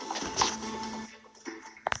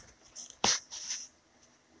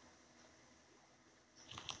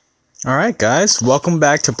All right, guys, welcome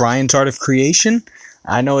back to Brian's Art of Creation.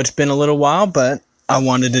 I know it's been a little while, but I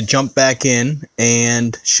wanted to jump back in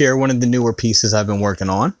and share one of the newer pieces I've been working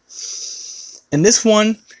on. And this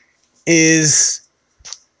one is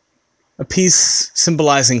a piece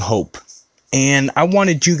symbolizing hope. And I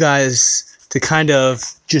wanted you guys to kind of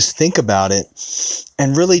just think about it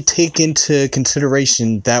and really take into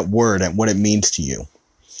consideration that word and what it means to you.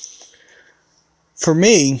 For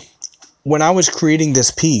me, when I was creating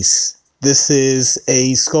this piece, this is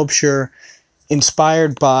a sculpture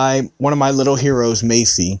inspired by one of my little heroes,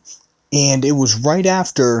 Macy. And it was right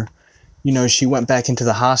after, she went back into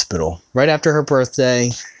the hospital. Right after her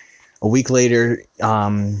birthday, a week later,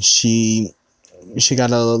 she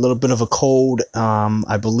got a little bit of a cold.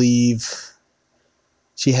 I believe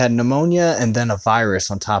she had pneumonia and then a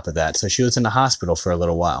virus on top of that. So she was in the hospital for a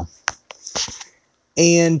little while.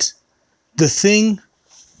 And the thing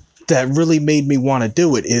that really made me want to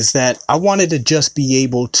do it is that I wanted to just be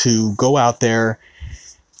able to go out there,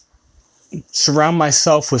 surround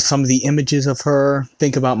myself with some of the images of her,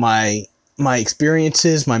 think about my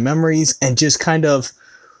experiences, my memories, and just kind of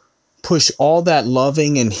push all that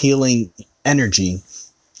loving and healing energy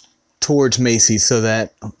towards Macy so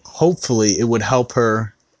that hopefully it would help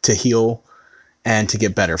her to heal and to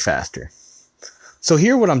get better faster. So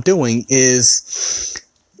here what I'm doing is,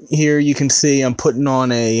 here you can see I'm putting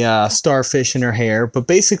on a starfish in her hair, but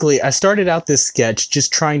basically I started out this sketch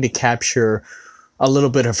just trying to capture a little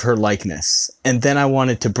bit of her likeness, and then I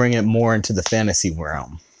wanted to bring it more into the fantasy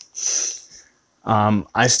realm.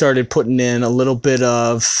 I started putting in a little bit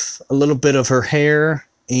of her hair,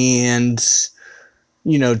 and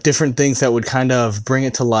different things that would kind of bring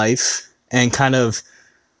it to life and kind of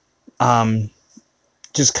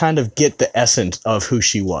just kind of get the essence of who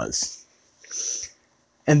she was.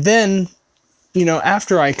 And then,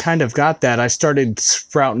 after I kind of got that, I started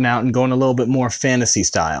sprouting out and going a little bit more fantasy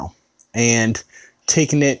style and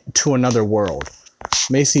taking it to another world.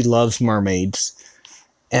 Macy loves mermaids,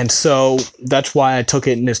 and so that's why I took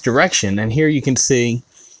it in this direction. And here you can see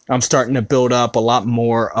I'm starting to build up a lot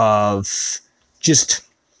more of just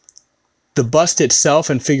the bust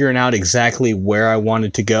itself and figuring out exactly where I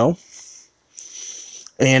wanted to go.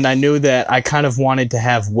 And I knew that I kind of wanted to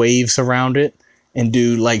have waves around it and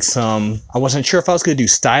do like I wasn't sure if I was going to do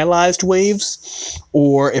stylized waves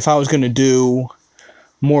or if I was going to do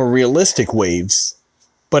more realistic waves.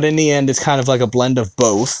 But in the end, it's kind of like a blend of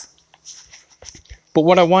both. But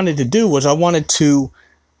what I wanted to do was I wanted to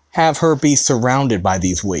have her be surrounded by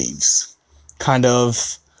these waves. Kind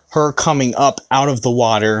of her coming up out of the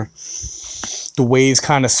water. The waves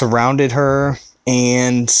kind of surrounded her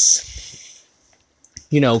and,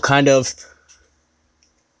 kind of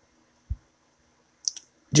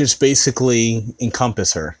just basically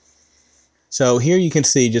encompass her. So here you can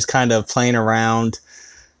see just kind of playing around,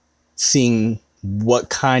 seeing what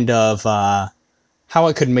kind of, how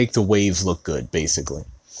I could make the waves look good, basically.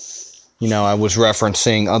 I was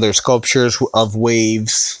referencing other sculptures of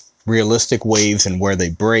waves, realistic waves and where they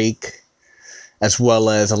break, as well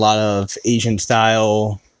as a lot of Asian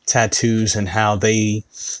style tattoos and how they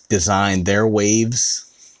design their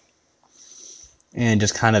waves, and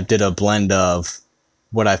just kind of did a blend of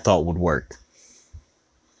what I thought would work.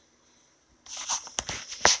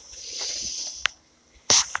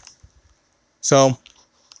 So,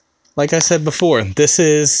 like I said before, this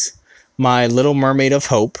is my Little Mermaid of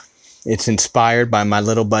Hope. It's inspired by my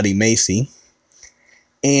little buddy Macy.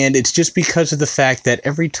 And it's just because of the fact that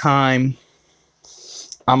every time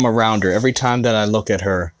I'm around her, every time that I look at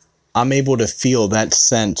her, I'm able to feel that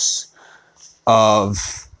sense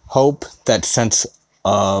of hope, that sense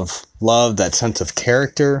of love, that sense of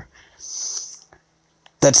character,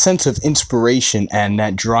 that sense of inspiration, and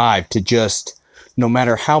that drive to just, no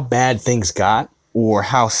matter how bad things got, or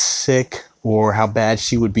how sick, or how bad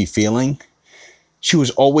she would be feeling, she was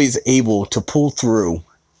always able to pull through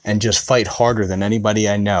and just fight harder than anybody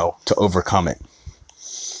I know to overcome it.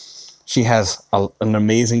 She has an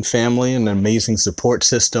amazing family, an amazing support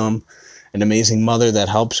system, an amazing mother that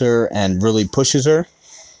helps her and really pushes her.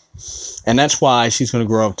 And that's why she's going to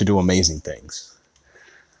grow up to do amazing things.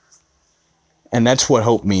 And that's what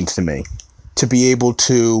hope means to me. To be able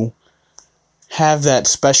to have that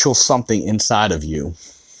special something inside of you,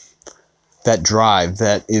 that drive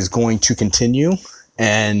that is going to continue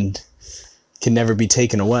and can never be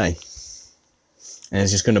taken away. And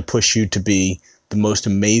it's just going to push you to be the most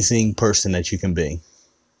amazing person that you can be.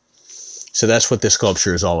 So that's what this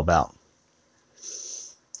sculpture is all about.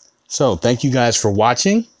 So thank you guys for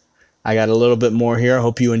watching. I got a little bit more here. I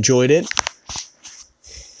hope you enjoyed it.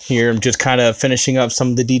 Here I'm just kind of finishing up some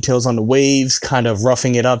of the details on the waves, kind of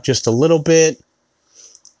roughing it up just a little bit.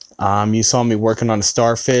 You saw me working on a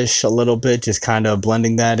starfish a little bit, just kind of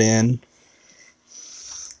blending that in.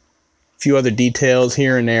 A few other details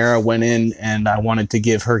here and there. I went in and I wanted to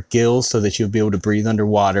give her gills so that she would be able to breathe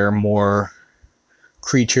underwater, more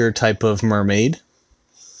creature type of mermaid.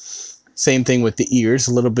 Same thing with the ears,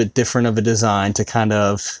 a little bit different of a design to kind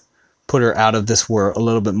of put her out of this world, a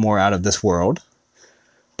little bit more out of this world.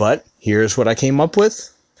 But here's what I came up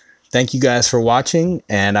with. Thank you guys for watching,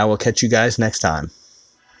 and I will catch you guys next time.